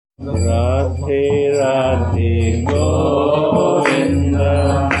Radhe Radhe Govinda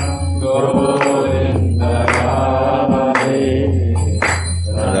Govinda Radhe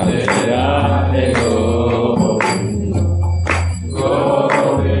Radhe Radhe Govinda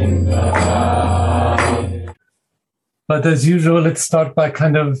Govinda Radhe. But as usual, let's start by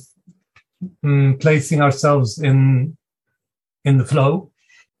kind of placing ourselves in the flow,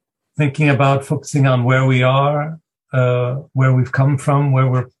 thinking about focusing on where we are, where we've come from, where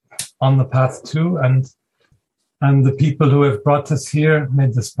we're on the path to, and the people who have brought us here,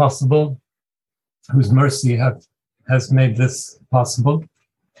 made this possible, whose mercy has made this possible.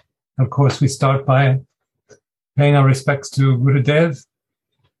 Of course, we start by paying our respects to Gurudev,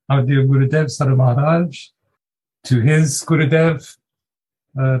 our dear Gurudev Sadhu Maharaj, to his Gurudev,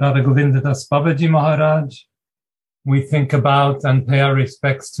 Radha Govinda Das Babaji Maharaj. We think about and pay our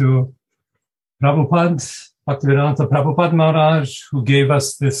respects to Prabhupada, Bhaktivedanta Prabhupada Maharaj, who gave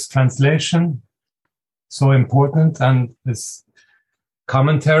us this translation, so important, and this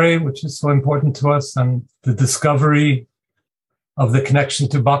commentary, which is so important to us, and the discovery of the connection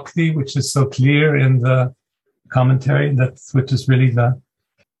to Bhakti, which is so clear in the commentary, which is really the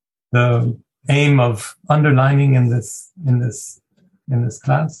aim of underlining in this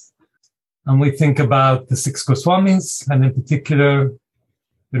class. And we think about the six Goswamis, and in particular,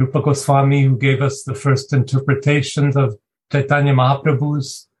 Rupa Goswami, who gave us the first interpretations of Chaitanya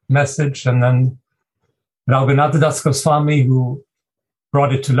Mahaprabhu's message, and then Raghunath Das Goswami, who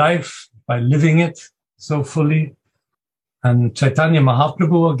brought it to life by living it so fully, and Chaitanya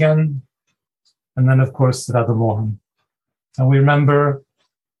Mahaprabhu again, and then, of course, Radha Mohan. And we remember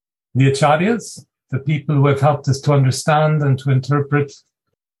the Acharyas, the people who have helped us to understand and to interpret,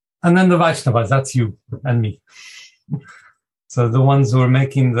 and then the Vaishnavas, that's you and me. So the ones who are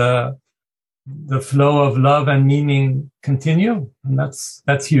making the flow of love and meaning continue, and that's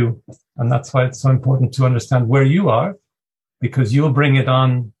you. And that's why it's so important to understand where you are, because you'll bring it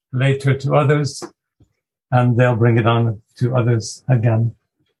on later to others, and they'll bring it on to others again.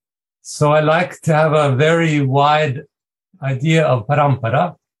 So I like to have a very wide idea of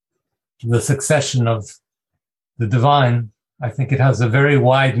parampara, the succession of the divine. I think it has a very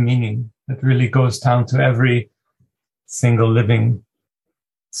wide meaning. It really goes down to every single living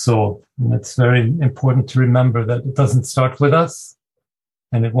soul. And it's very important to remember that it doesn't start with us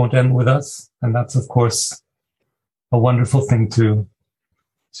and it won't end with us. And that's, of course, a wonderful thing to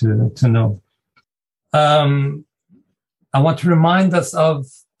know. I want to remind us of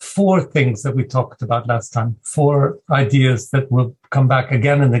four things that we talked about last time, four ideas that will come back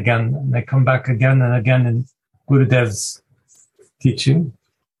again and again, and they come back again and again in Gurudev's teaching.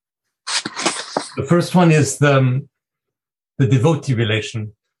 The first one is the devotee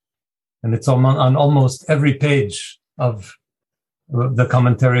relation, and it's on almost every page of the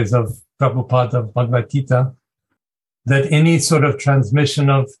commentaries of Prabhupada of Bhagavad Gita, that any sort of transmission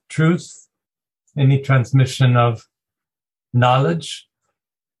of truth, any transmission of knowledge,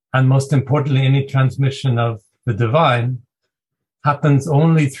 and most importantly, any transmission of the divine happens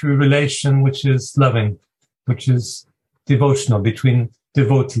only through relation which is loving, which is devotional between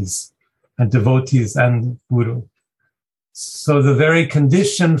devotees and Guru. So the very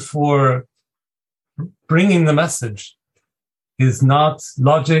condition for bringing the message is not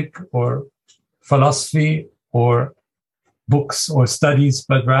logic or philosophy or books or studies,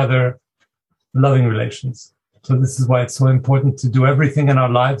 but rather loving relations. So this is why it's so important to do everything in our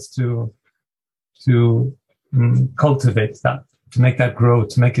lives to cultivate that, to make that grow,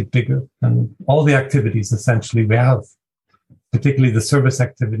 to make it bigger. And all the activities essentially we have, particularly the service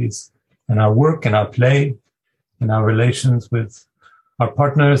activities, and our work and our play, and our relations with our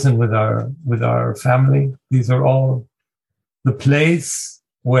partners and with our family. These are all the place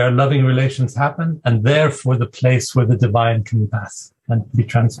where loving relations happen, and therefore the place where the divine can pass and be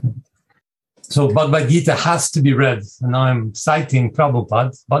transmitted. So Bhagavad Gita has to be read, and now I'm citing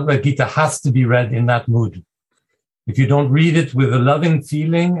Prabhupada. Bhagavad Gita has to be read in that mood. If you don't read it with a loving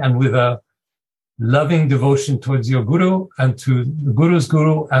feeling and with a loving devotion towards your guru and to the guru's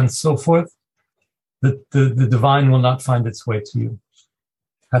guru and so forth, the divine will not find its way to you.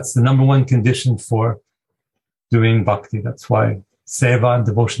 That's the number one condition for doing bhakti. That's why seva and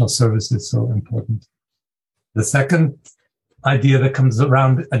devotional service is so important. The second idea that comes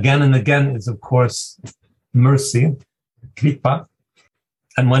around again and again is, of course, mercy, kripa.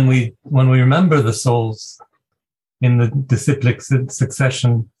 And when we remember the souls in the disciplic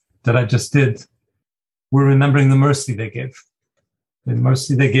succession that I just did, we're remembering the mercy they gave. The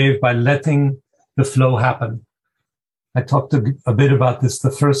mercy they gave by letting the flow happen. I talked a bit about this the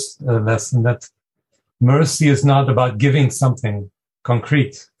first lesson, that mercy is not about giving something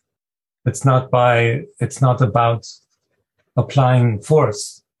concrete. It's not about applying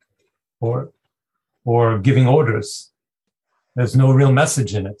force or giving orders. There's no real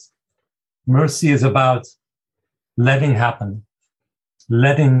message in it. Mercy is about letting happen,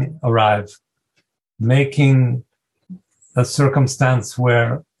 letting arrive, making a circumstance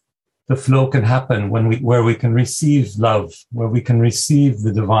where the flow can happen, where we can receive love, where we can receive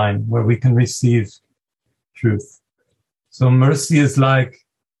the divine, where we can receive truth. So mercy is like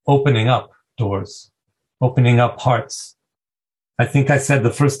opening up doors, opening up hearts. I think I said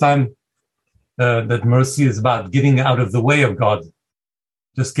the first time that mercy is about getting out of the way of God,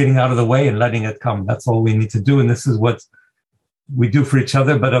 just getting out of the way and letting it come. That's all we need to do. And this is what we do for each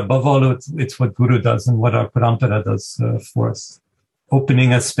other. But above all, it's what Guru does and what our Parampara does for us.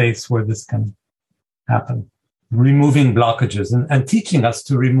 Opening a space where this can happen. Removing blockages and teaching us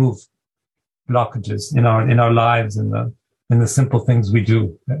to remove blockages in our lives and the simple things we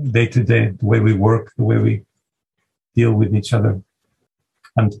do day to day, the way we work, the way we deal with each other.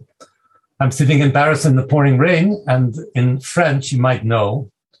 And I'm sitting in Paris in the pouring rain, and in French, you might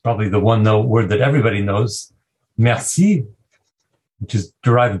know, probably the word that everybody knows, merci, which is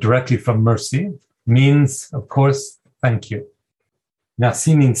derived directly from mercy, means, of course, thank you.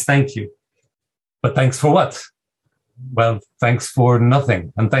 Merci means thank you. But thanks for what? Well, thanks for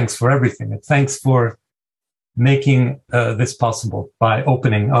nothing, and thanks for everything. And thanks for making this possible by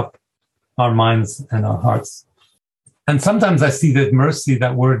opening up our minds and our hearts. And sometimes I see that mercy,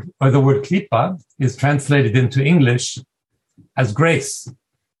 that word, or the word klipa, is translated into English as grace.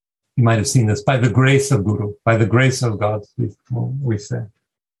 You might have seen this, by the grace of Guru, by the grace of God, we say.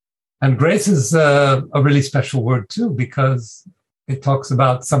 And grace is a really special word too, because it talks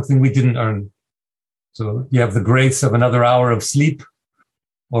about something we didn't earn. So you have the grace of another hour of sleep,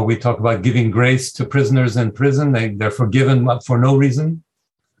 or we talk about giving grace to prisoners in prison. They're forgiven for no reason.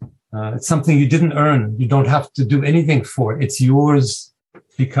 It's something you didn't earn. You don't have to do anything for it. It's yours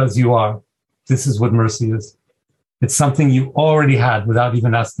because you are. This is what mercy is. It's something you already had without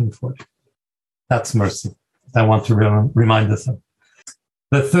even asking for it. That's mercy. I want to remind us of.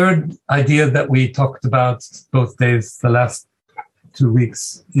 The third idea that we talked about both days, the last 2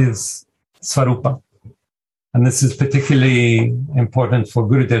 weeks, is Svarupa. And this is particularly important for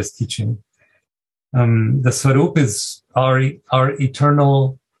Gurudev's teaching. The Svarup is our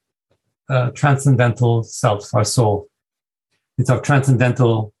eternal transcendental self, our soul. It's our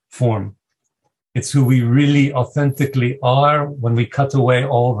transcendental form. It's who we really authentically are when we cut away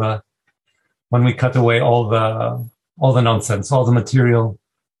all the nonsense, all the material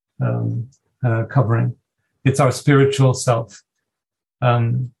covering. It's our spiritual self.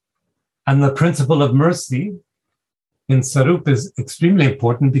 And the principle of mercy in Svarup is extremely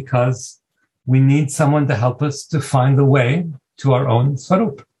important because we need someone to help us to find the way to our own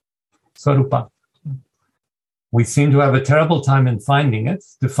Svarupa. We seem to have a terrible time in finding it,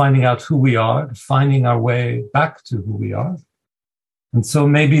 to finding out who we are, finding our way back to who we are. And so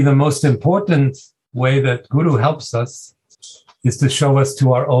maybe the most important way that Guru helps us is to show us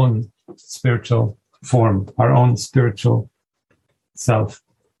to our own spiritual form, our own spiritual self.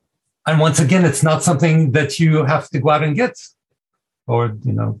 And once again, it's not something that you have to go out and get or,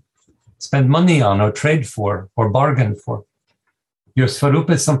 spend money on or trade for or bargain for. Your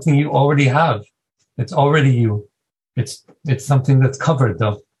Svarupa is something you already have. It's already you. It's something that's covered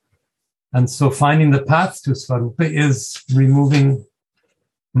though. And so finding the path to Svarupa is removing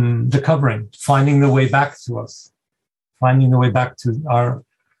the covering, finding the way back to us, finding the way back to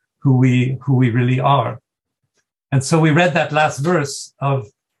who we really are. And so we read that last verse of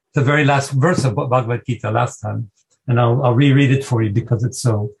the very last verse of Bhagavad Gita last time. And I'll reread it for you because it's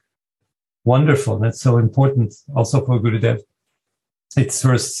so wonderful and it's so important also for Gurudev. It's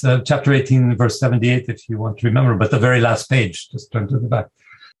chapter 18, verse 78, if you want to remember, but the very last page, just turn to the back.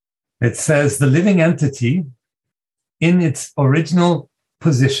 It says, the living entity in its original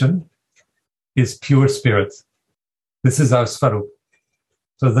position is pure spirit. This is our Svarup.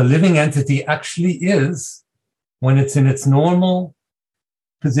 So the living entity actually is, when it's in its normal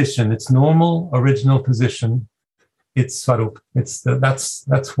position, its normal original position, it's Svarup.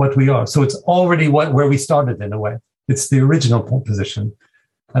 That's what we are. So it's already where we started in a way. It's the original position.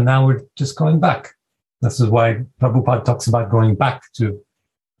 And now we're just going back. This is why Prabhupada talks about going back to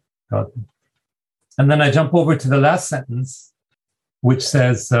God. And then I jump over to the last sentence, which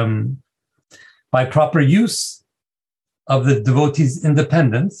says, by proper use of the devotee's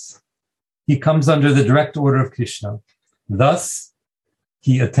independence, he comes under the direct order of Krishna. Thus,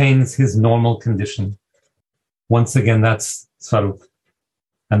 he attains his normal condition. Once again, that's Svarup.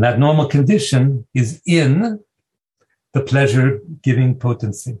 And that normal condition is in the pleasure-giving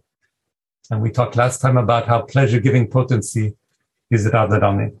potency. And we talked last time about how pleasure-giving potency is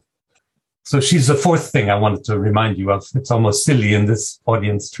Radharani. So she's the fourth thing I wanted to remind you of. It's almost silly in this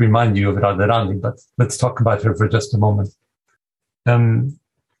audience to remind you of Radharani, but let's talk about her for just a moment.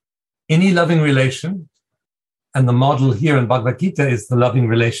 Any loving relation, and the model here in Bhagavad Gita is the loving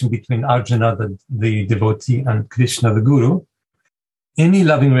relation between Arjuna, the devotee, and Krishna, the guru. Any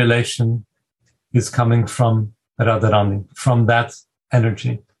loving relation is coming from Radharani, from that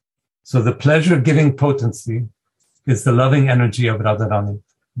energy. So the pleasure-giving potency is the loving energy of Radharani.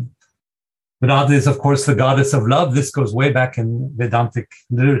 Radha is, of course, the goddess of love. This goes way back in Vedantic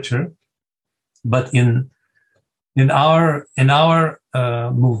literature. But in our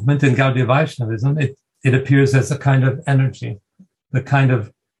movement, in Gaudiya Vaishnavism, it appears as a kind of energy, the kind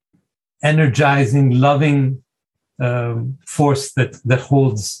of energizing, loving force that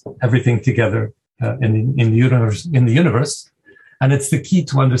holds everything together in the universe. And it's the key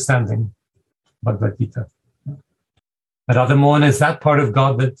to understanding Bhagavad Gita. Radha Mohan is that part of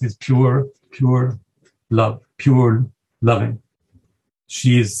God that is pure love, pure loving.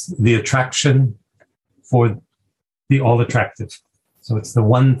 She is the attraction for the all-attractive. So it's the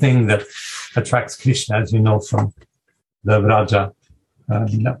one thing that attracts Krishna, as you know from the Vraja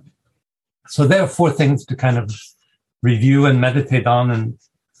Lila. So there are four things to kind of review and meditate on, and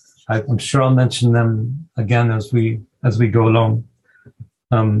I'm sure I'll mention them again as we go along.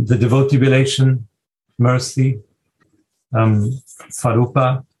 The devotee relation, mercy,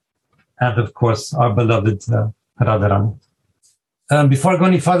 Swarupa, and of course our beloved Radharani. Before I go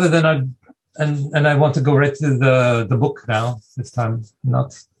any further, then I want to go right to the book now. This time,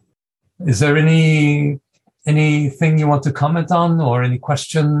 not. Is there anything you want to comment on, or any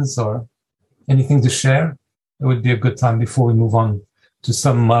questions, or anything to share? It would be a good time before we move on to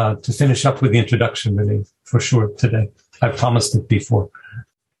to finish up with the introduction, really, for sure today. I promised it before.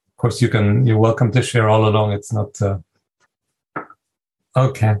 Of course, you're welcome to share all along. It's not.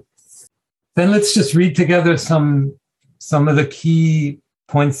 Okay. Then let's just read together some of the key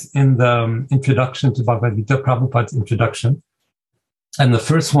points in the introduction to Bhagavad Gita, Prabhupada's introduction. And the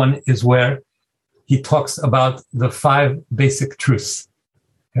first one is where he talks about the 5 basic truths.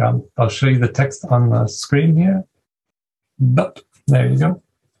 Here, I'll show you the text on the screen here. There you go.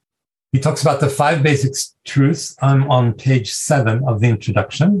 He talks about the 5 basic truths. I'm on page 7 of the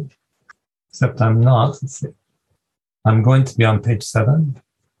introduction, except I'm not. Let's see. I'm going to be on page 7.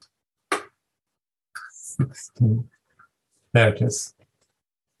 16. There it is.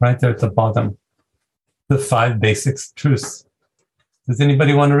 Right there at the bottom. The 5 basic truths. Does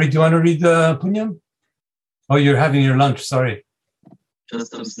anybody want to read? Do you want to read, Punyam? Oh, you're having your lunch. Sorry.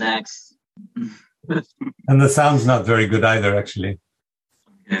 Just some snacks. And the sound's not very good either, actually.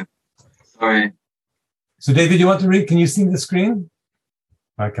 Okay. Sorry. So, David, you want to read? Can you see the screen?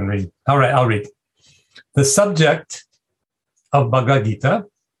 I can read. All right, I'll read. The subject of Bhagavad Gita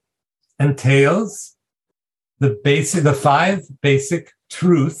entails the 5 basic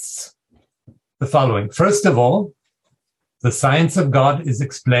truths, the following. First of all, the science of God is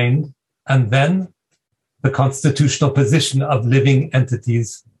explained, and then the constitutional position of living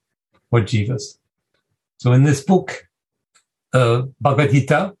entities or jivas. So in this book, Bhagavad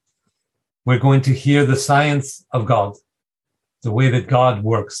Gita, we're going to hear the science of God, the way that God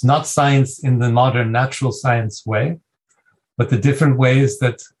works, not science in the modern natural science way, but the different ways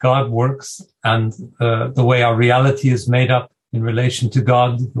that God works and the way our reality is made up in relation to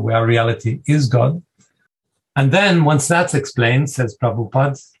God, the way our reality is God. And then once that's explained, says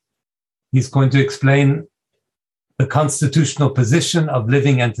Prabhupada, he's going to explain the constitutional position of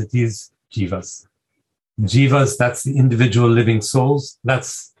living entities, jivas. Jivas, that's the individual living souls.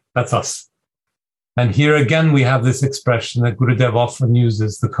 That's us. And here again, we have this expression that Gurudev often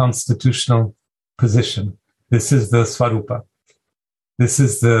uses, the constitutional position. This is the Swarupa. This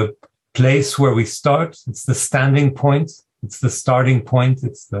is the place where we start. It's the standing point. It's the starting point.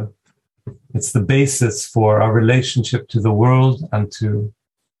 It's the basis for our relationship to the world and to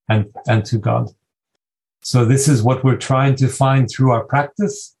God. So this is what we're trying to find through our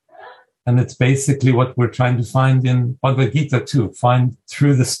practice. And it's basically what we're trying to find in Bhagavad Gita too. Find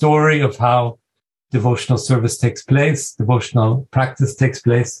through the story of how devotional service takes place, devotional practice takes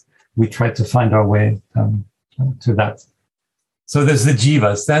place. We try to find our way to that. So there's the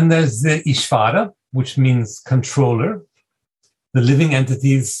jivas. Then there's the Ishvara, which means controller. The living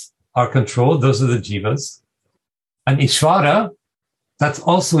entities are controlled. Those are the jivas. And Ishvara, that's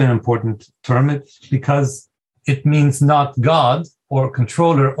also an important term because it means not God or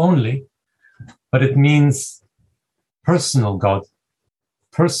controller only, but it means personal God.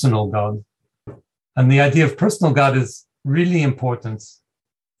 Personal God. And the idea of personal God is really important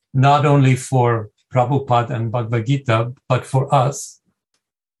not only for Prabhupada and Bhagavad Gita, but for us,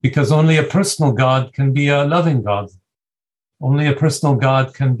 because only a personal God can be a loving God. Only a personal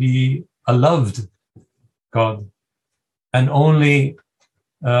God can be a loved God. And only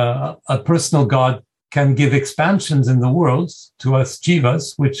a personal God can give expansions in the world to us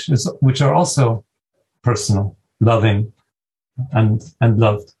jivas, which are also personal, loving, and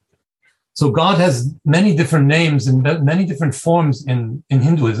loved. So God has many different names and many different forms in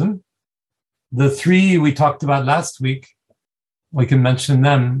Hinduism. The three we talked about last week, we can mention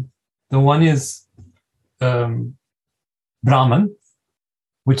them. The one is Brahman,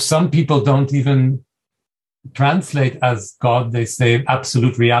 which some people don't even translate as God. They say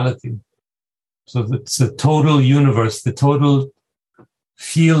absolute reality. So it's the total universe, the total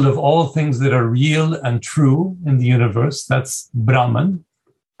field of all things that are real and true in the universe. That's Brahman.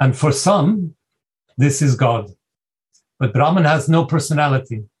 And for some, this is God. But Brahman has no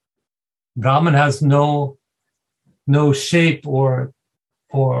personality. Brahman has no shape or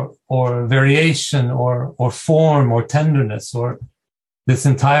variation or form or tenderness, or this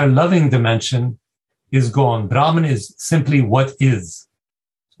entire loving dimension is gone. Brahman is simply what is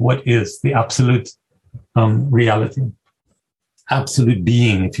the absolute reality, absolute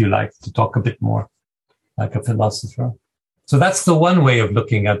being, if you like, to talk a bit more like a philosopher. So that's the one way of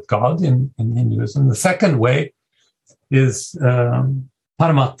looking at God in Hinduism. The second way is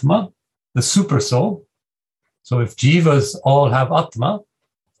Paramatma, the super soul. So if jivas all have Atma,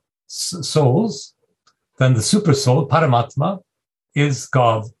 souls, then the super soul, Paramatma, is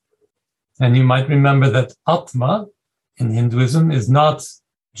God. And you might remember that Atma in Hinduism is not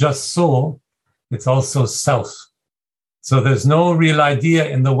just soul, it's also self. So there's no real idea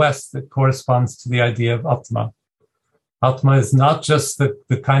in the West that corresponds to the idea of Atma. Atma is not just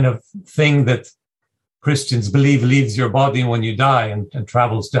the kind of thing that Christians believe leaves your body when you die and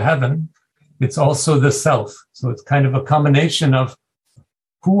travels to heaven. It's also the self. So it's kind of a combination of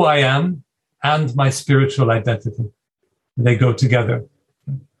who I am and my spiritual identity. They go together.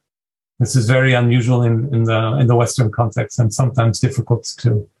 This is very unusual in the Western context and sometimes difficult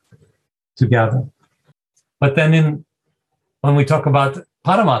to gather. But then when we talk about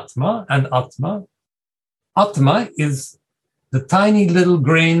Paramatma and Atma, Atma is the tiny little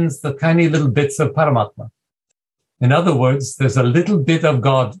grains, the tiny little bits of Paramatma. In other words, there's a little bit of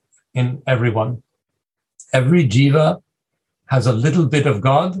God in everyone. Every jiva has a little bit of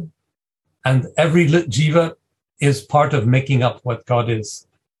God, and every jiva is part of making up what God is.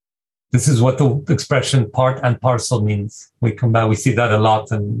 This is what the expression part and parcel means. We see that a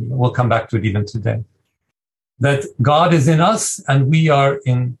lot, and we'll come back to it even today. That God is in us and we are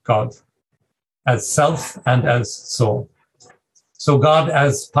in God, as self and as soul. So God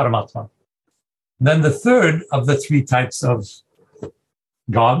as Paramatma. Then the third of the three types of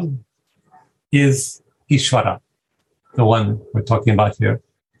God is Ishvara, the one we're talking about here.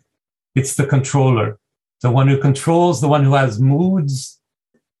 It's the controller, the one who controls, the one who has moods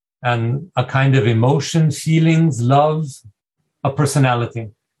and a kind of emotion, feelings, love, a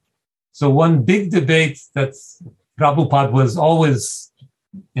personality. So one big debate that Prabhupada was always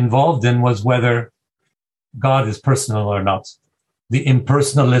involved in was whether God is personal or not. The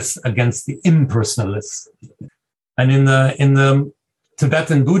impersonalists against the impersonalists. And in the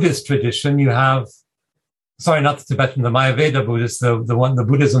Tibetan Buddhist tradition, you have, not the Tibetan, the Mayaveda Buddhist, the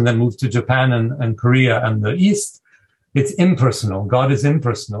Buddhism that moved to Japan and Korea and the East, it's impersonal. God is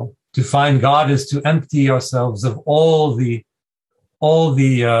impersonal. To find God is to empty ourselves of all the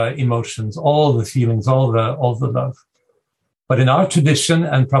emotions, all the feelings, all the love. But in our tradition,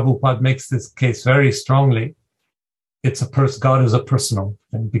 and Prabhupada makes this case very strongly, God is a personal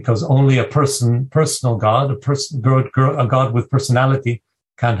thing, because only a personal God, a God with personality,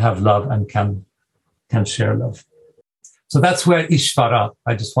 can have love and can share love. So that's where Ishvara.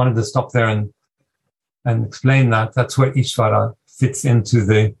 I just wanted to stop there and explain that. That's where Ishvara fits into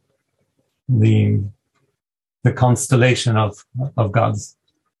the constellation of gods.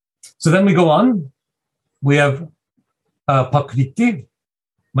 So then we go on. We have Prakriti,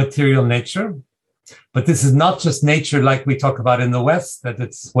 material nature. But this is not just nature like we talk about in the West, that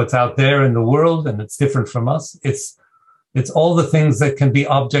it's what's out there in the world and it's different from us. It's all the things that can be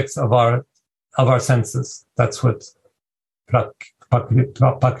objects of our senses. That's what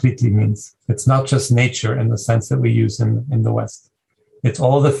Prakriti means. It's not just nature in the sense that we use in the West. It's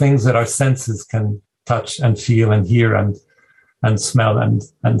all the things that our senses can touch and feel and hear and smell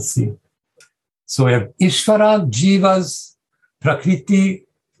and see. So we have Ishvara, Jivas, Prakriti,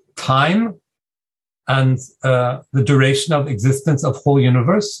 time, and the duration of existence of whole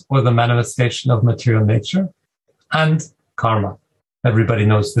universe, or the manifestation of material nature, and karma. Everybody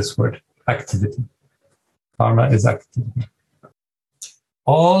knows this word, activity. Karma is activity.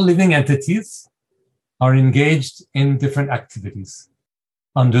 All living entities are engaged in different activities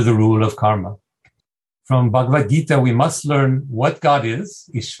under the rule of karma. From Bhagavad Gita, we must learn what God is,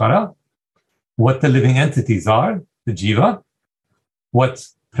 Ishvara, what the living entities are, the jiva, what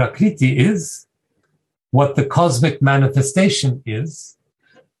prakriti is, what the cosmic manifestation is,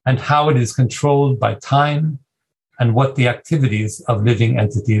 and how it is controlled by time, and what the activities of living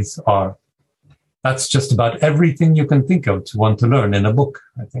entities are. That's just about everything you can think of to want to learn in a book,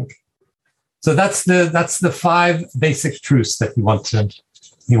 I think. So that's the 5 basic truths that he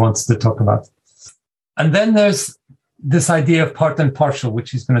wants to talk about. And then there's this idea of part and partial, which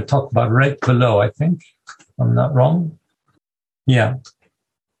he's going to talk about right below, I think, if I'm not wrong. Yeah.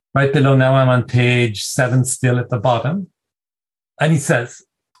 Right below now, I'm on page 7 still at the bottom. And he says,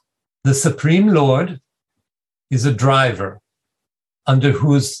 the Supreme Lord is a driver under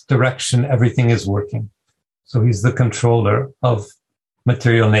whose direction everything is working. So he's the controller of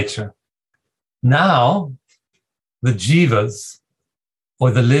material nature. Now, the jivas,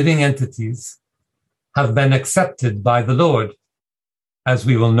 or the living entities, have been accepted by the Lord, as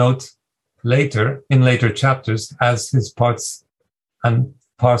we will note later, in later chapters, as his parts and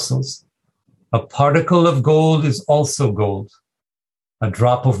parcels. A particle of gold is also gold. A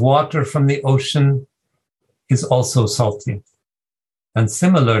drop of water from the ocean is also salty. And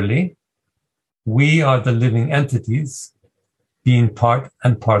similarly, we are the living entities, being part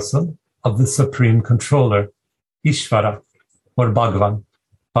and parcel of the Supreme Controller, Ishvara, or Bhagavan.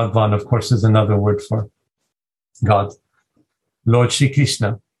 Bhagavan, of course, is another word for God. Lord Shri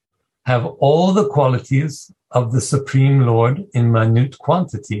Krishna have all the qualities of the Supreme Lord in minute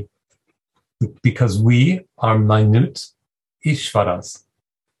quantity, because we are minute Ishvaras,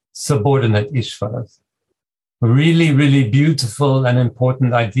 subordinate Ishvaras. A really, really beautiful and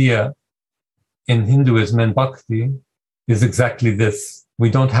important idea in Hinduism and Bhakti is exactly this. We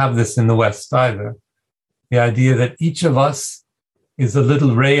don't have this in the West either. The idea that each of us is a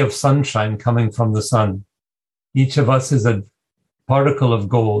little ray of sunshine coming from the sun. Each of us is a particle of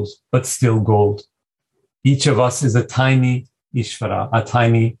gold, but still gold. Each of us is a tiny Ishvara, a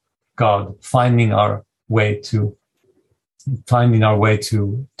tiny God, finding our way to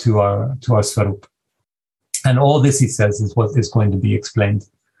our Swarup. And all this, he says, is what is going to be explained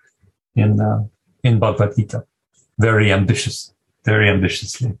in Bhagavad Gita. Very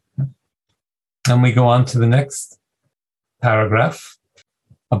ambitiously. And we go on to the next paragraph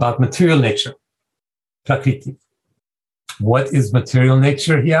about material nature, Prakriti. What is material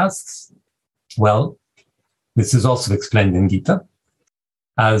nature, he asks? Well, this is also explained in Gita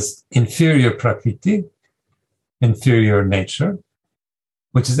as inferior Prakriti, inferior nature,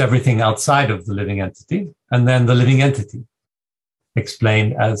 which is everything outside of the living entity, and then the living entity,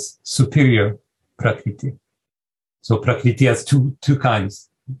 explained as superior Prakriti. So Prakriti has two kinds,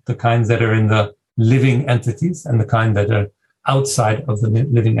 the kinds that are in the living entities and the kind that are outside of the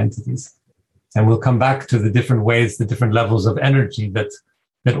living entities. And we'll come back to the different ways, the different levels of energy that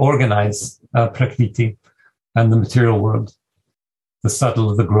organize Prakriti and the material world, the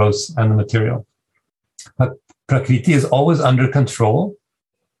subtle, the gross, and the material. But Prakriti is always under control,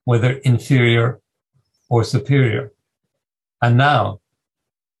 whether inferior or superior. And now,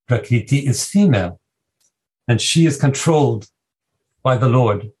 Prakriti is female, and she is controlled by the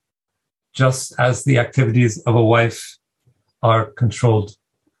Lord, just as the activities of a wife are controlled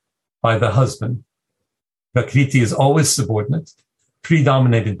by the husband. Prakriti is always subordinate,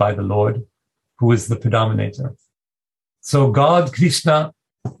 predominated by the Lord, who is the predominator. So God, Krishna,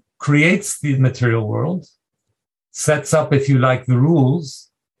 creates the material world, sets up, if you like, the rules,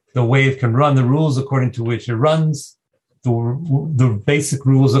 the way it can run, the rules according to which it runs, the basic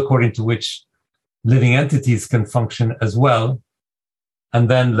rules according to which living entities can function as well, and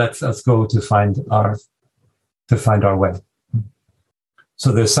then lets us go to find our way.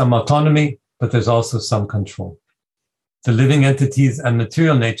 So there's some autonomy, but there's also some control. The living entities and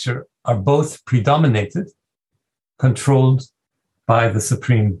material nature are both predominated, controlled by the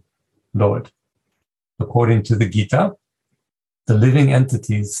Supreme Lord. According to the Gita, the living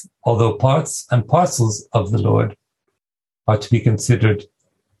entities, although parts and parcels of the Lord, are to be considered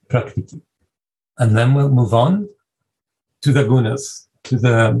Prakriti. And then we'll move on to the gunas, to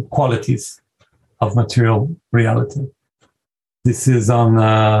the qualities of material reality. This is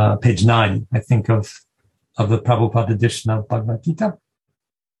on page 9, I think, of the Prabhupada edition of Bhagavad Gita.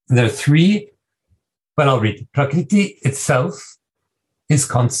 There are 3, well, I'll read it. Prakriti itself is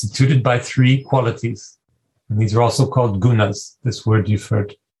constituted by 3 qualities. And these are also called gunas, this word you've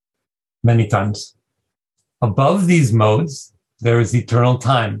heard many times. Above these modes there is eternal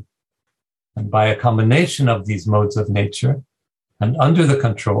time. And by a combination of these modes of nature, and under the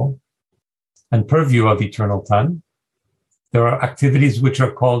control and purview of eternal time, there are activities which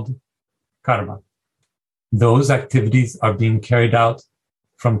are called karma. Those activities are being carried out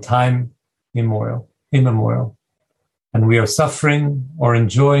from time immemorial, and we are suffering or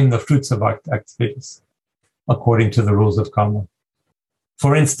enjoying the fruits of our activities according to the rules of karma.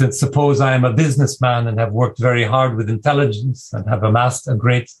 For instance, suppose I am a businessman and have worked very hard with intelligence and have amassed a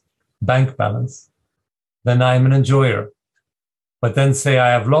great bank balance, then I am an enjoyer. But then say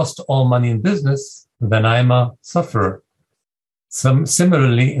I have lost all money in business, then I am a sufferer.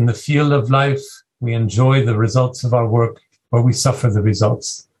 Similarly, in the field of life, we enjoy the results of our work or we suffer the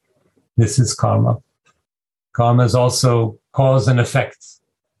results. This is karma. Karma is also cause and effect.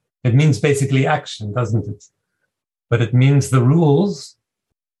 It means basically action, doesn't it? But it means the rules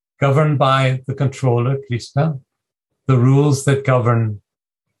governed by the controller, Krishna, the rules that govern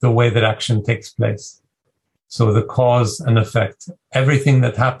the way that action takes place. So the cause and effect, everything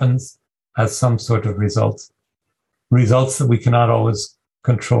that happens has some sort of result. Results that we cannot always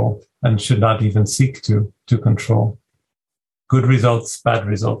control and should not even seek to control. Good results, bad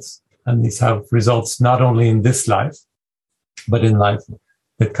results. And these have results not only in this life, but in life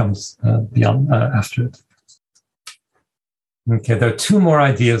that comes beyond, after it. Okay, there are two more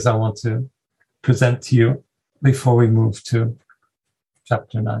ideas I want to present to you before we move to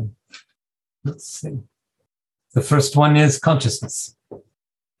chapter 9. Let's see. The first one is consciousness.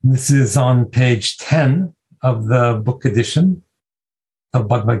 This is on page 10 of the book edition of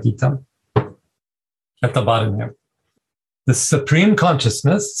Bhagavad Gita, at the bottom here. The supreme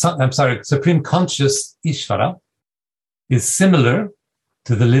consciousness, supreme conscious Ishvara is similar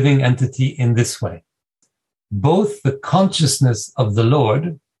to the living entity in this way. Both the consciousness of the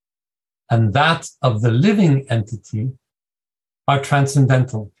Lord and that of the living entity are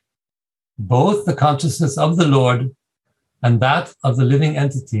transcendental. Both the consciousness of the Lord and that of the living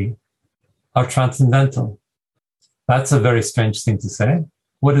entity are transcendental. That's a very strange thing to say.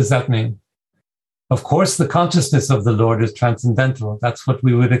 What does that mean? Of course, the consciousness of the Lord is transcendental. That's what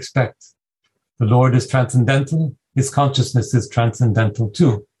we would expect. The Lord is transcendental. His consciousness is transcendental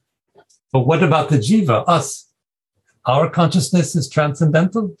too. But what about the jiva, us? Our consciousness is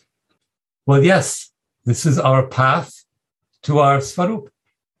transcendental? Well, yes, this is our path to our Svarup.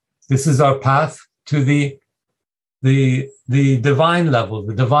 This is our path to the divine level,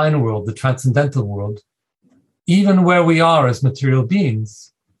 the divine world, the transcendental world. Even where we are as material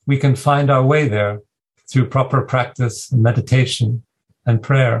beings, we can find our way there through proper practice and meditation and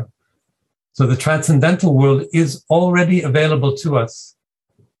prayer. So the transcendental world is already available to us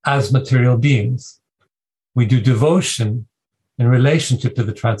as material beings. We do devotion in relationship to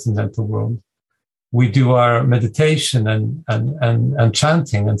the transcendental world. We do our meditation and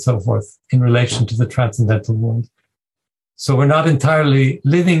chanting and so forth in relation to the transcendental world. So we're not entirely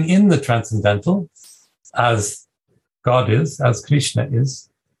living in the transcendental as God is, as Krishna is.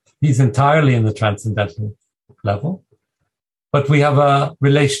 He's entirely in the transcendental level, but we have a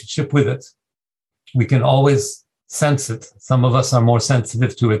relationship with it. We can always sense it. Some of us are more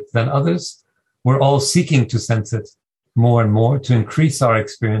sensitive to it than others. We're all seeking to sense it more and more to increase our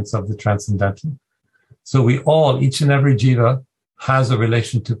experience of the transcendental. So we all, each and every jiva, has a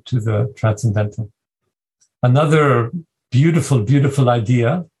relationship to the transcendental. Another beautiful, beautiful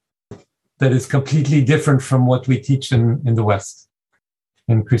idea that is completely different from what we teach in the West,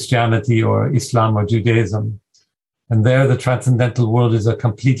 in Christianity or Islam or Judaism. And there, the transcendental world is a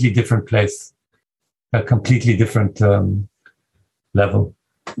completely different place, a completely different level.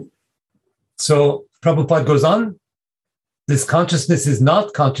 So Prabhupada goes on, this consciousness is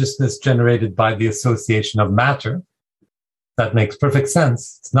not consciousness generated by the association of matter. That makes perfect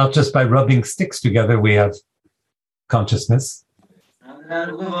sense. It's not just by rubbing sticks together we have consciousness.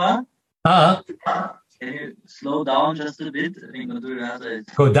 Can you slow down just a bit? I think Madhurya has a...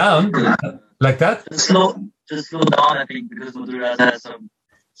 Go down? Like that? Just slow down, I think, because Madhurya has some...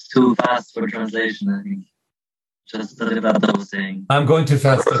 It's too fast for translation, I think. Just a little bit I was saying. I'm going too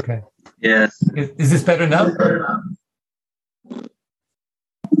fast, okay. Yes. Is this better now?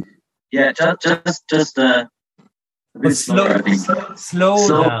 Yeah, just a bit slower, I think. Slow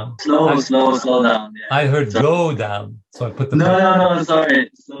down. Slow down. Yeah. I heard go down, so I put the... No,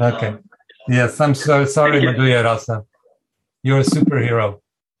 sorry. Okay. Yes, I'm so sorry, Madhurya Rasa. You're a superhero.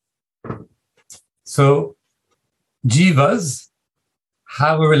 So, jivas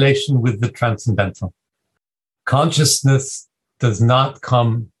have a relation with the transcendental. Consciousness does not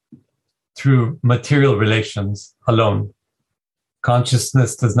come through material relations alone.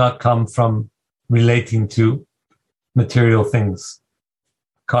 Consciousness does not come from relating to material things.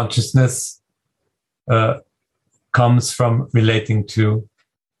 Consciousness comes from relating to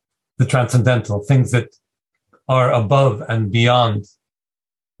the transcendental, things that are above and beyond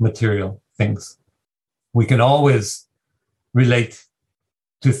material things. We can always relate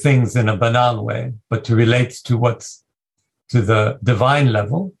to things in a banal way, but to relate to what's to the divine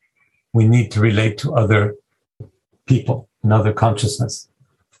level, we need to relate to other people and other consciousness.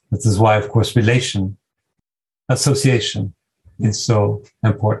 This is why, of course, association is so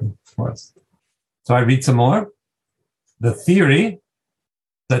important for us. So I read some more. The theory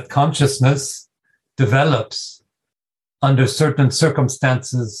that consciousness develops under certain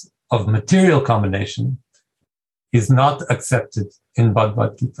circumstances of material combination is not accepted in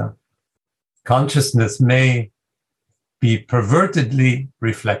Bhagavad Gita. Consciousness may be pervertedly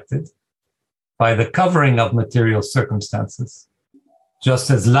reflected by the covering of material circumstances, just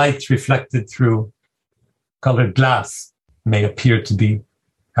as light reflected through colored glass may appear to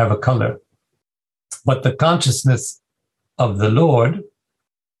have a color. But the consciousness of the Lord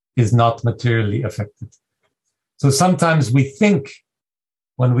is not materially affected. So sometimes we think,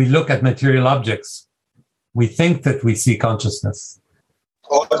 when we look at material objects, we think that we see consciousness.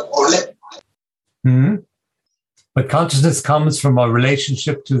 But consciousness comes from our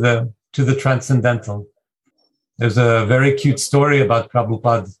relationship to the transcendental. There's a very cute story about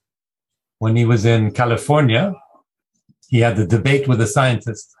Prabhupada. When he was in California, he had a debate with a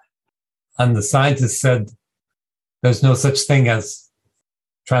scientist. And the scientist said, there's no such thing as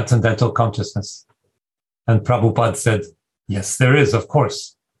transcendental consciousness. And Prabhupada said, yes, there is, of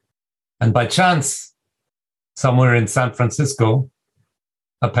course. And by chance, somewhere in San Francisco,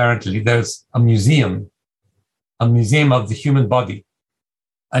 apparently there's a museum of the human body.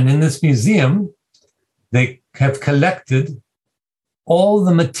 And in this museum, they have collected all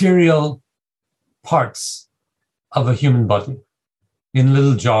the material parts of a human body in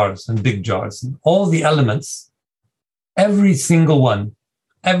little jars and big jars, and all the elements, every single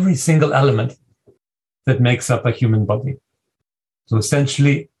element that makes up a human body. So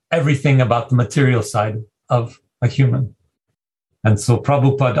essentially everything about the material side of a human. And so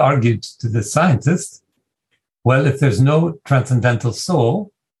Prabhupada argued to the scientist, well, if there's no transcendental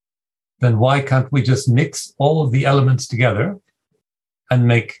soul, then why can't we just mix all of the elements together and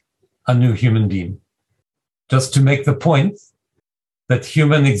make a new human being? Just to make the point that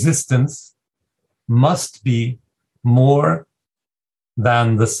human existence must be more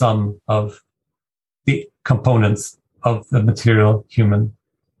than the sum of the components of the material human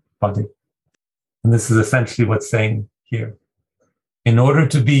body. And this is essentially what's saying here. In order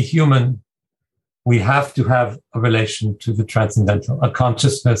to be human, we have to have a relation to the transcendental, a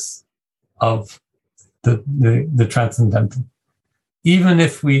consciousness of the transcendental, even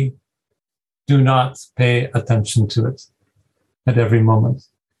if we do not pay attention to it at every moment.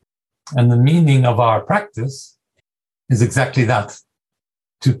 And the meaning of our practice is exactly that,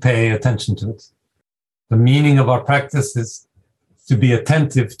 to pay attention to it. The meaning of our practice is to be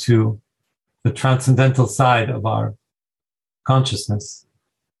attentive to the transcendental side of our consciousness,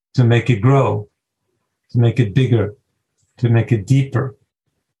 to make it grow, to make it bigger, to make it deeper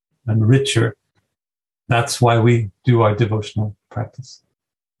and richer. That's why we do our devotional practice.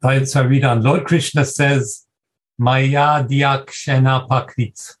 So I read on. Lord Krishna says, Maya Dyakshena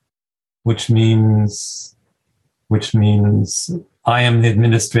Pakrit, which means I am the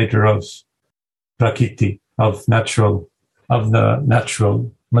administrator of Prakriti, of the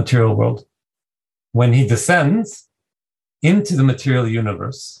natural material world. When he descends into the material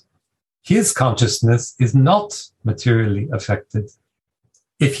universe, his consciousness is not materially affected.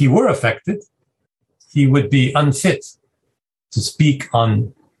 If he were affected, he would be unfit to speak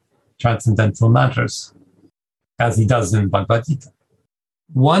on transcendental matters, as he does in Bhagavad Gita.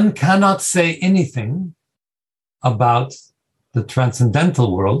 One cannot say anything about the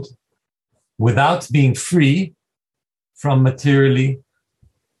transcendental world without being free from materially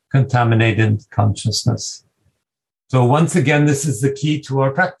contaminated consciousness. So once again, this is the key to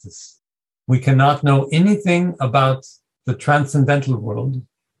our practice. We cannot know anything about the transcendental world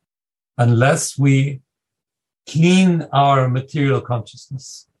unless we clean our material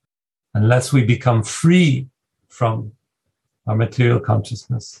consciousness, unless we become free from our material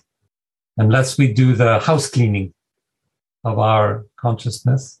consciousness, unless we do the house cleaning of our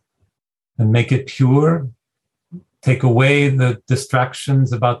consciousness and make it pure, take away the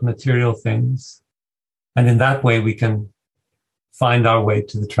distractions about material things. And in that way, we can find our way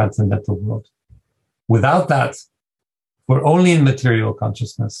to the transcendental world. Without that, we're only in material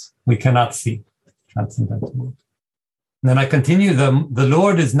consciousness. We cannot see transcendental world. And then I continue, the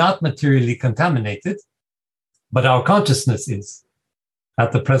Lord is not materially contaminated But our consciousness is,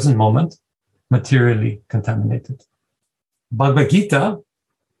 at the present moment, materially contaminated. Bhagavad Gita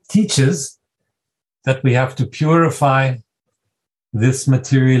teaches that we have to purify this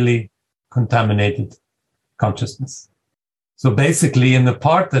materially contaminated consciousness. So basically, in the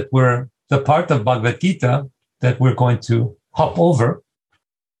part of Bhagavad Gita that we're going to hop over,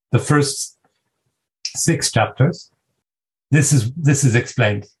 the first 6 chapters, this is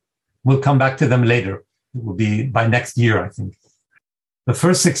explained. We'll come back to them later. It will be by next year, I think. The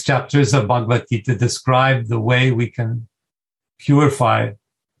first 6 chapters of Bhagavad Gita describe the way we can purify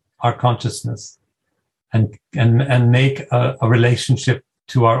our consciousness and make a relationship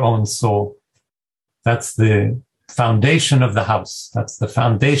to our own soul. That's the foundation of the house. That's the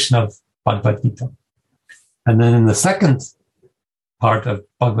foundation of Bhagavad Gita. And then in the second part of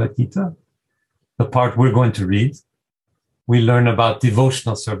Bhagavad Gita, the part we're going to read, we learn about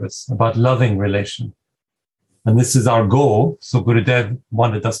devotional service, about loving relation. And this is our goal. So Gurudev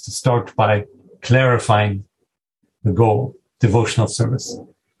wanted us to start by clarifying the goal, devotional service.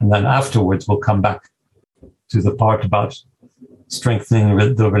 And then afterwards, we'll come back to the part about strengthening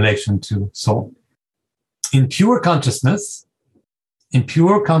the relation to soul. In pure consciousness,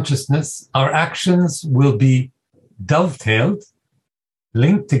 our actions will be dovetailed,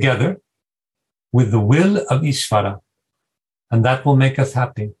 linked together with the will of Ishvara. And that will make us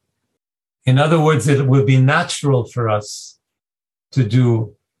happy. In other words, it will be natural for us to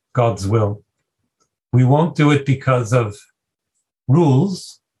do God's will. We won't do it because of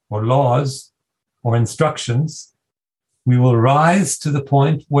rules or laws or instructions. We will rise to the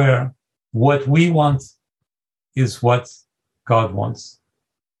point where what we want is what God wants.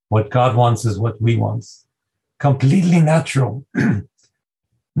 What God wants is what we want. Completely natural.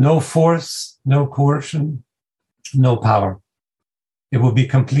 No force, no coercion, no power. It will be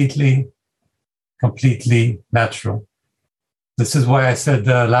completely natural. This is why I said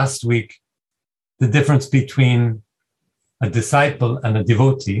last week, the difference between a disciple and a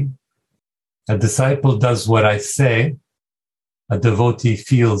devotee. A disciple does what I say. A devotee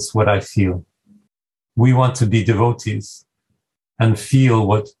feels what I feel. We want to be devotees and feel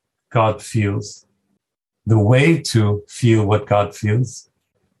what God feels. The way to feel what God feels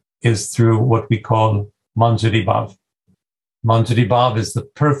is through what we call Manjari Bhav. Manjari Bhav is the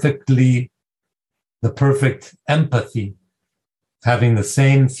perfect empathy, having the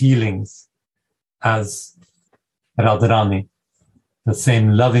same feelings as Radharani, the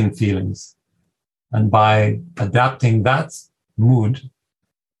same loving feelings. And by adapting that mood,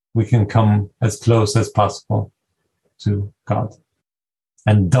 we can come as close as possible to God.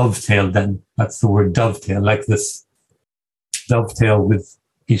 And dovetail then, that's the word dovetail, like this, dovetail with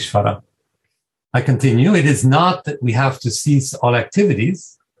Ishvara. I continue. It is not that we have to cease all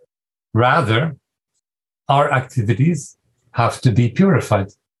activities. Rather, our activities have to be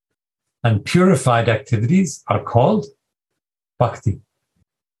purified. And purified activities are called bhakti.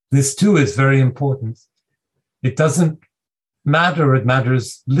 This too is very important. It doesn't matter, it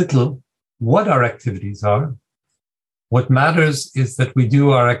matters little what our activities are. What matters is that we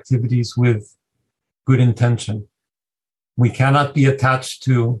do our activities with good intention. We cannot be attached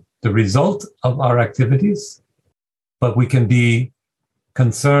to the result of our activities, but we can be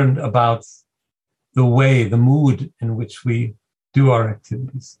concerned about the way, the mood in which we do our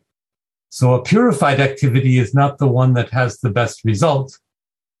activities. So a purified activity is not the one that has the best result.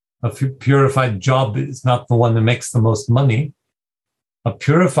 A purified job is not the one that makes the most money. A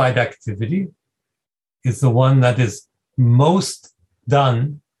purified activity is the one that is most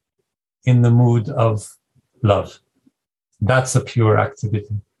done in the mood of love. That's a pure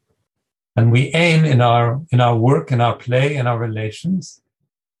activity. And we aim in our work, in our play, in our relations,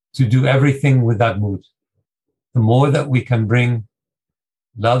 to do everything with that mood. The more that we can bring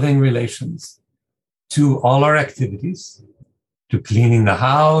loving relations to all our activities, to cleaning the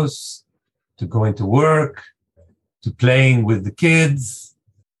house, to going to work, to playing with the kids,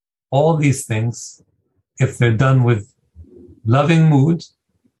 all these things, if they're done with loving mood,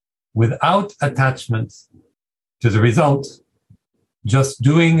 without attachment to the result, just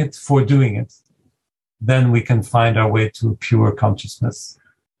doing it for doing it, then we can find our way to pure consciousness.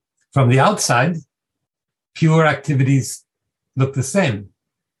 From the outside, pure activities look the same.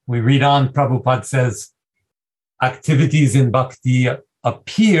 We read on, Prabhupada says, activities in bhakti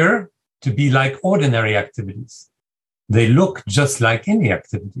appear to be like ordinary activities. They look just like any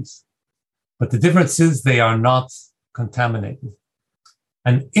activities. But the difference is they are not contaminated.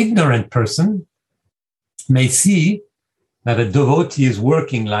 An ignorant person may see that a devotee is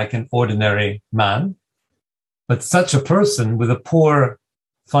working like an ordinary man, but such a person with a poor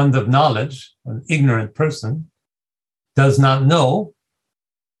fund of knowledge, an ignorant person, does not know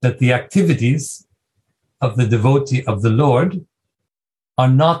that the activities of the devotee of the Lord are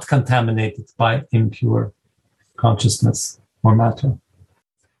not contaminated by impure consciousness or matter.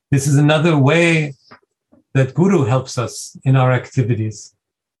 This is another way that Guru helps us in our activities.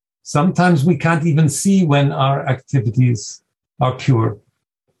 Sometimes we can't even see when our activities are pure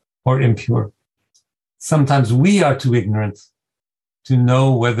or impure. Sometimes we are too ignorant to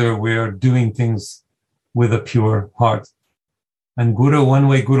know whether we're doing things with a pure heart. And Guru, one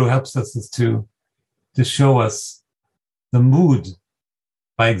way Guru helps us is to show us the mood,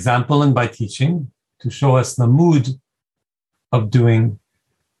 by example and by teaching, to show us the mood of doing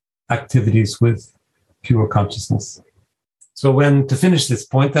activities with pure consciousness. So to finish this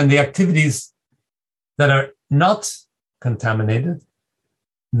point, then the activities that are not contaminated,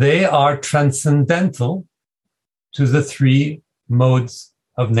 they are transcendental to the three modes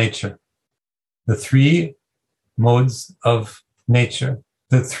of nature. The three modes of nature,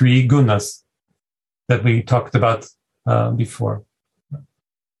 the three gunas that we talked about before.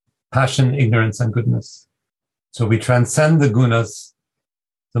 Passion, ignorance, and goodness. So we transcend the gunas.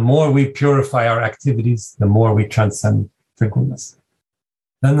 The more we purify our activities, the more we transcend the gunas.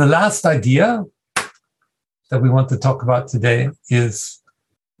 Then the last idea that we want to talk about today is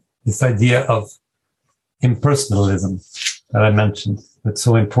this idea of impersonalism that I mentioned. That's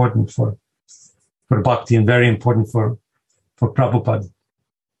so important for bhakti and very important for Prabhupada.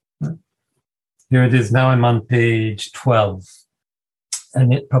 Here it is. Now I'm on page 12.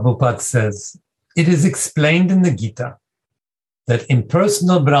 And Prabhupada says, it is explained in the Gita that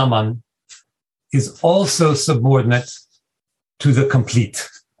impersonal Brahman is also subordinate to the complete.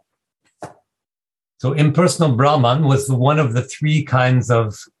 So impersonal Brahman was one of the three kinds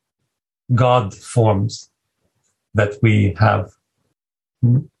of God forms that we have.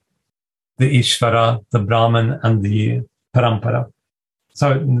 The Ishvara, the Brahman, and the Parampara.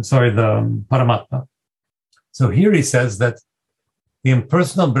 The Paramatma. So here he says that the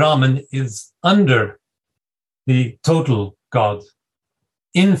impersonal Brahman is under the total God,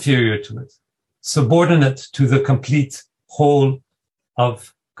 inferior to it, subordinate to the complete whole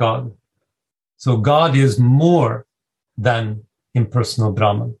of God. So God is more than impersonal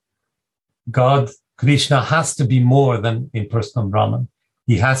Brahman. God, Krishna, has to be more than impersonal Brahman.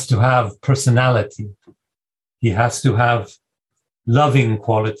 He has to have personality. He has to have loving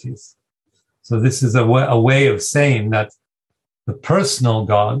qualities. So this is a way of saying that the personal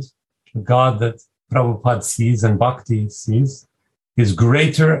God, the God that Prabhupada sees and Bhakti sees, is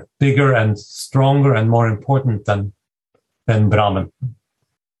greater, bigger, and stronger and more important than Brahman.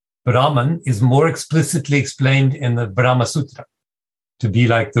 Brahman is more explicitly explained in the Brahma Sutra to be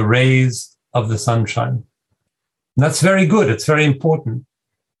like the rays of the sunshine. And that's very good. It's very important.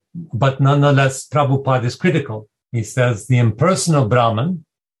 But nonetheless, Prabhupada is critical. He says the impersonal Brahman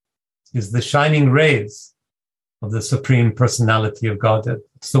is the shining rays of the Supreme Personality of Godhead.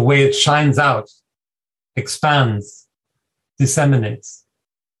 It's the way it shines out, expands, disseminates.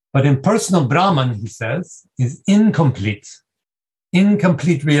 But impersonal Brahman, he says, is incomplete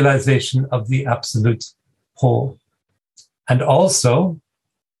realization of the absolute whole. And also,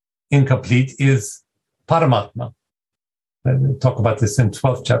 incomplete is Paramatma. We'll talk about this in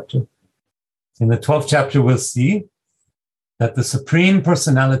 12th chapter. In the 12th chapter, we'll see that the Supreme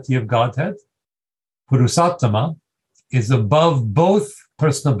Personality of Godhead, Purushottama, is above both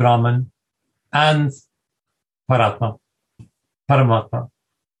personal Brahman and Paramatma.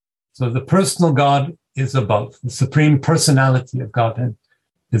 So the personal God is above. The Supreme Personality of Godhead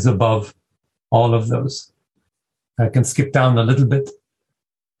is above all of those. I can skip down a little bit.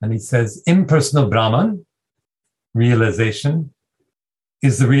 And he says, impersonal Brahman realization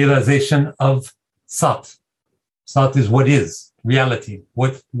is the realization of Sat. Sat is what is, reality,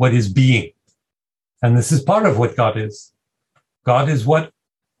 what is being. And this is part of what God is. God is what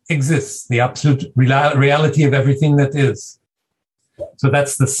exists, the absolute reality of everything that is. So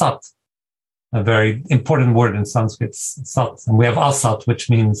that's the Sat, a very important word in Sanskrit, Sat. And we have Asat, which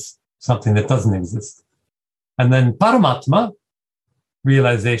means something that doesn't exist. And then Paramatma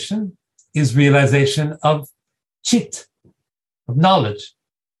realization is realization of Chit, of knowledge,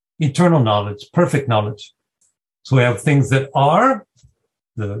 eternal knowledge, perfect knowledge. So we have things that are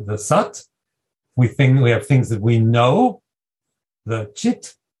the Sat. We have things that we know, the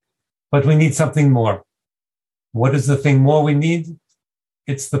Chit, but we need something more. What is the thing more we need?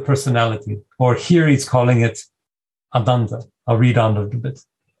 It's the personality, or here he's calling it Adanda. I'll read on a little bit.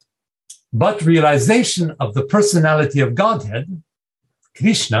 But realization of the personality of Godhead,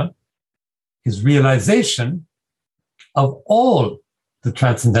 Krishna, is realization of all the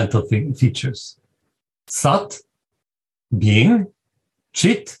transcendental features. Sat being,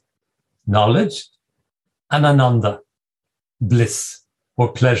 Chit, knowledge, and Ananda, bliss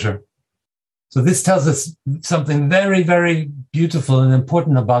or pleasure. So this tells us something very, very beautiful and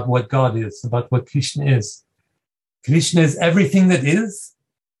important about what God is, about what Krishna is. Krishna is everything that is.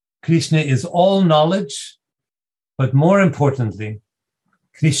 Krishna is all knowledge, but more importantly,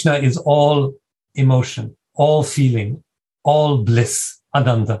 Krishna is all emotion, all feeling, all bliss,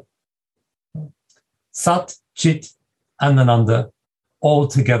 Ananda. Sat, Chit, and Ananda, all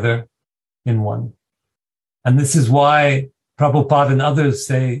together in one. And this is why Prabhupada and others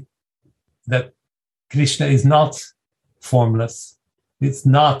say that Krishna is not formless. It's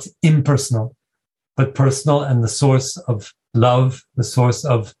not impersonal, but personal and the source of love, the source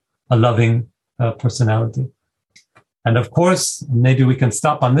of a loving personality. And of course, maybe we can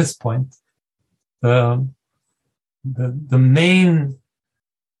stop on this point. The main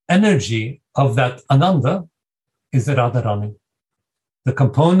energy of that Ananda is the Radharani. The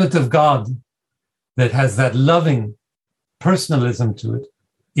component of God that has that loving personalism to it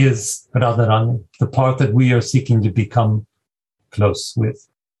is Radharani, the part that we are seeking to become close with.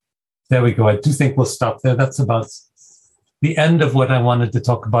 There we go. I do think we'll stop there. That's about the end of what I wanted to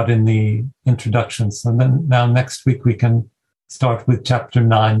talk about in the introduction. So then now next week we can start with chapter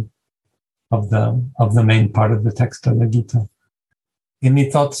 9 of the main part of the text of the Gita. Any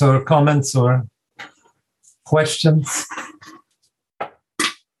thoughts or comments or questions?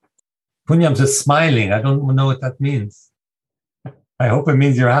 Punyam's just smiling. I don't know what that means. I hope it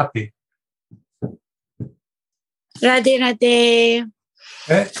means you're happy. Radhe Radhe.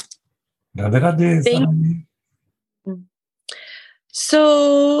 Eh? Radhe Radhe.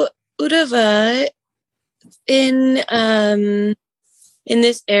 So, Uddhava, in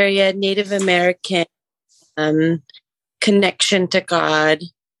this area, Native American connection to God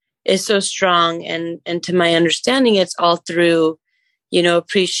is so strong, and to my understanding, it's all through,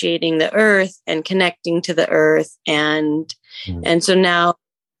 appreciating the earth and connecting to the earth, and so now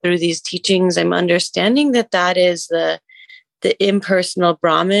through these teachings, I'm understanding that is the impersonal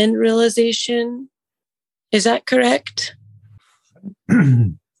Brahman realization. Is that correct?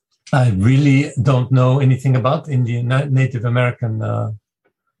 I really don't know anything about Indian Native American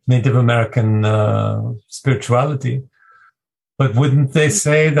spirituality, but wouldn't they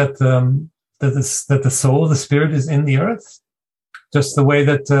say that that the soul, the spirit, is in the earth, just the way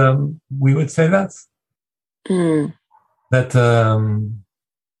that we would say that? That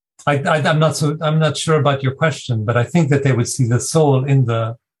I'm not sure about your question, but I think that they would see the soul in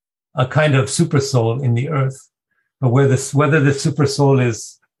a kind of super soul in the earth. But whether the super soul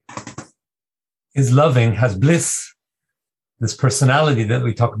is loving, has bliss, this personality that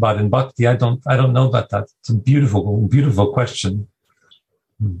we talk about in bhakti, I don't know about that. It's a beautiful, beautiful question.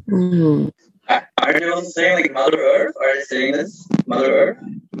 Are they also saying like Mother Earth? Are they saying this Mother Earth,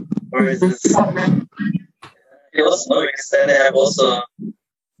 or is this? They also know because then they have also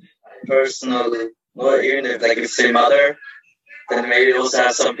personally, even if like if you say Mother, then maybe they also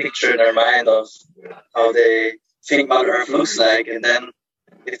have some picture in their mind of how they think Mother Earth looks like, and then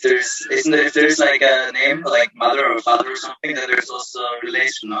if there's like a name like Mother or Father or something, then there's also a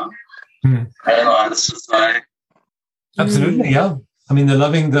relation, no? I don't know. That's just why. Absolutely, yeah. I mean,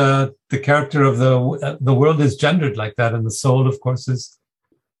 the character of the world is gendered like that, and the soul, of course, is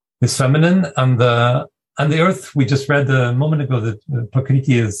feminine, and the earth. We just read a moment ago that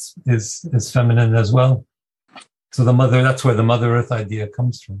Prakriti is feminine as well. So that's where the Mother Earth idea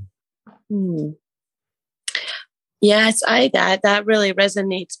comes from. Yes, that really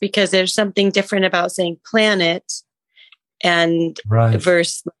resonates, because there's something different about saying planet and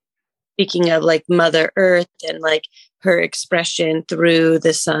versus speaking of like Mother Earth and like her expression through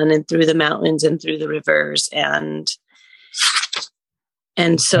the sun and through the mountains and through the rivers, and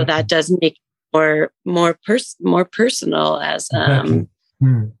so that does make it more personal as Exactly.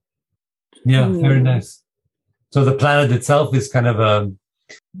 Yeah, very nice. So the planet itself is kind of a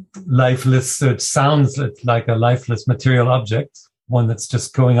lifeless, so it sounds like a lifeless material object, one that's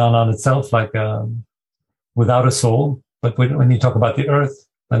just going on itself, like without a soul. But when you talk about the earth,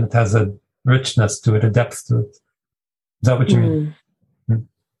 then it has a richness to it, a depth to it. Is that what you mean?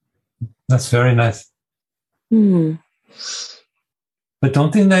 That's very nice. But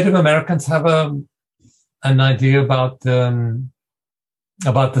don't the Native Americans have an idea about the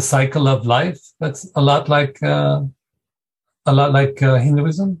cycle of life that's a lot like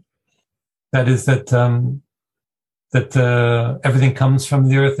Hinduism? That is that everything comes from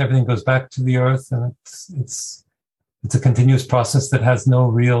the earth, everything goes back to the earth, and it's a continuous process that has no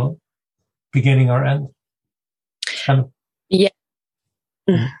real beginning or end. Yeah.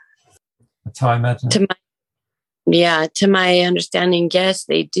 That's how I imagine it. Yeah, to my understanding, yes,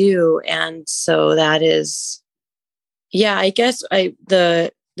 they do. And so that is, yeah, I guess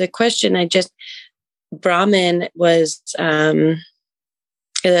the question Brahman was the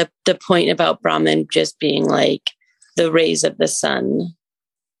point about Brahman just being like the rays of the sun,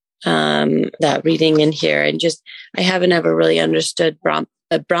 that reading in here. And just, I haven't ever really understood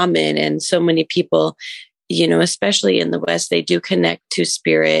Brahman, and so many people, especially in the West, they do connect to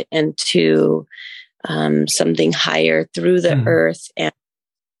spirit and to something higher through the earth.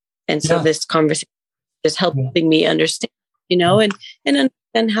 And so this conversation is helping me understand, and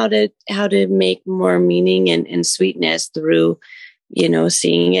understand how to make more meaning and sweetness through,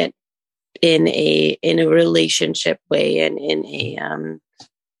 seeing it in a relationship way, and in a,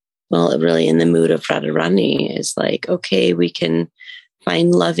 really in the mood of Radharani is like, okay, we can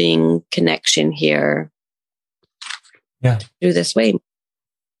find loving connection here. Yeah. Through this way.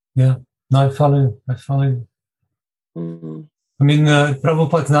 Yeah. No, I follow you. Mm. I mean,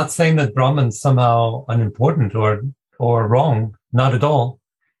 Prabhupada's not saying that Brahman's somehow unimportant or wrong. Not at all.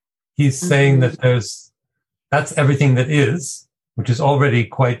 He's saying that that's everything that is, which is already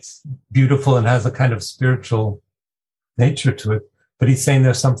quite beautiful and has a kind of spiritual nature to it. But he's saying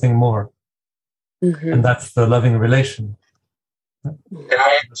there's something more. And that's the loving relation. Can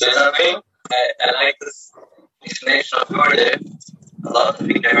I say something? I like this explanation of Gurudev. A lot of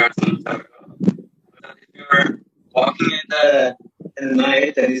people heard some time ago. But if you're walking in the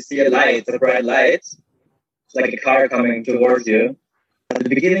night and you see a bright light, like a car coming towards you, at the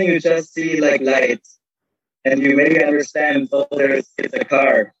beginning you just see like light, and you maybe understand, it's a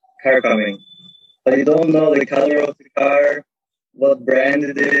car coming, but you don't know the color of the car, what brand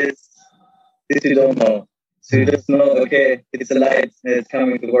it is. This you don't know. So you just know, okay, it's a light and it's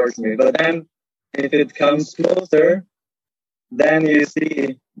coming towards me. But then if it comes closer, then you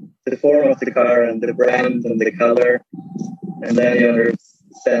see the form of the car and the brand and the color, and then you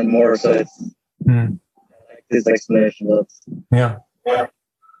understand more. So it's like this explanation. Yeah.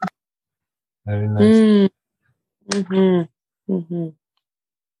 Very nice.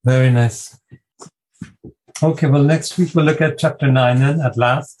 Very nice. Okay, well, next week we'll look at chapter 9 then, at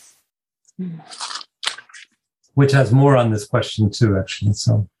last, which has more on this question too, actually.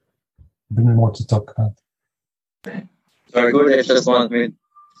 So a bit more to talk about. Sorry, Gurudev just wanted me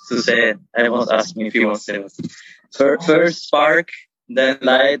to say, I won't ask me if he wants to say it. First spark, then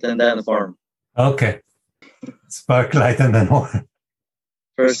light, and then form. Okay. Spark, light, and then form.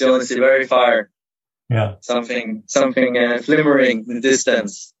 First you want to see very far. Yeah. Something flimmering in the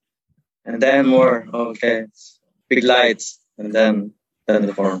distance. And then more, okay, big lights, and then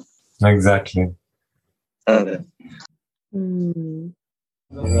the form. Exactly. Radhe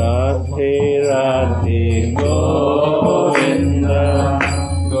Radhe Govinda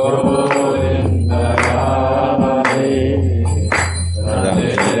Govinda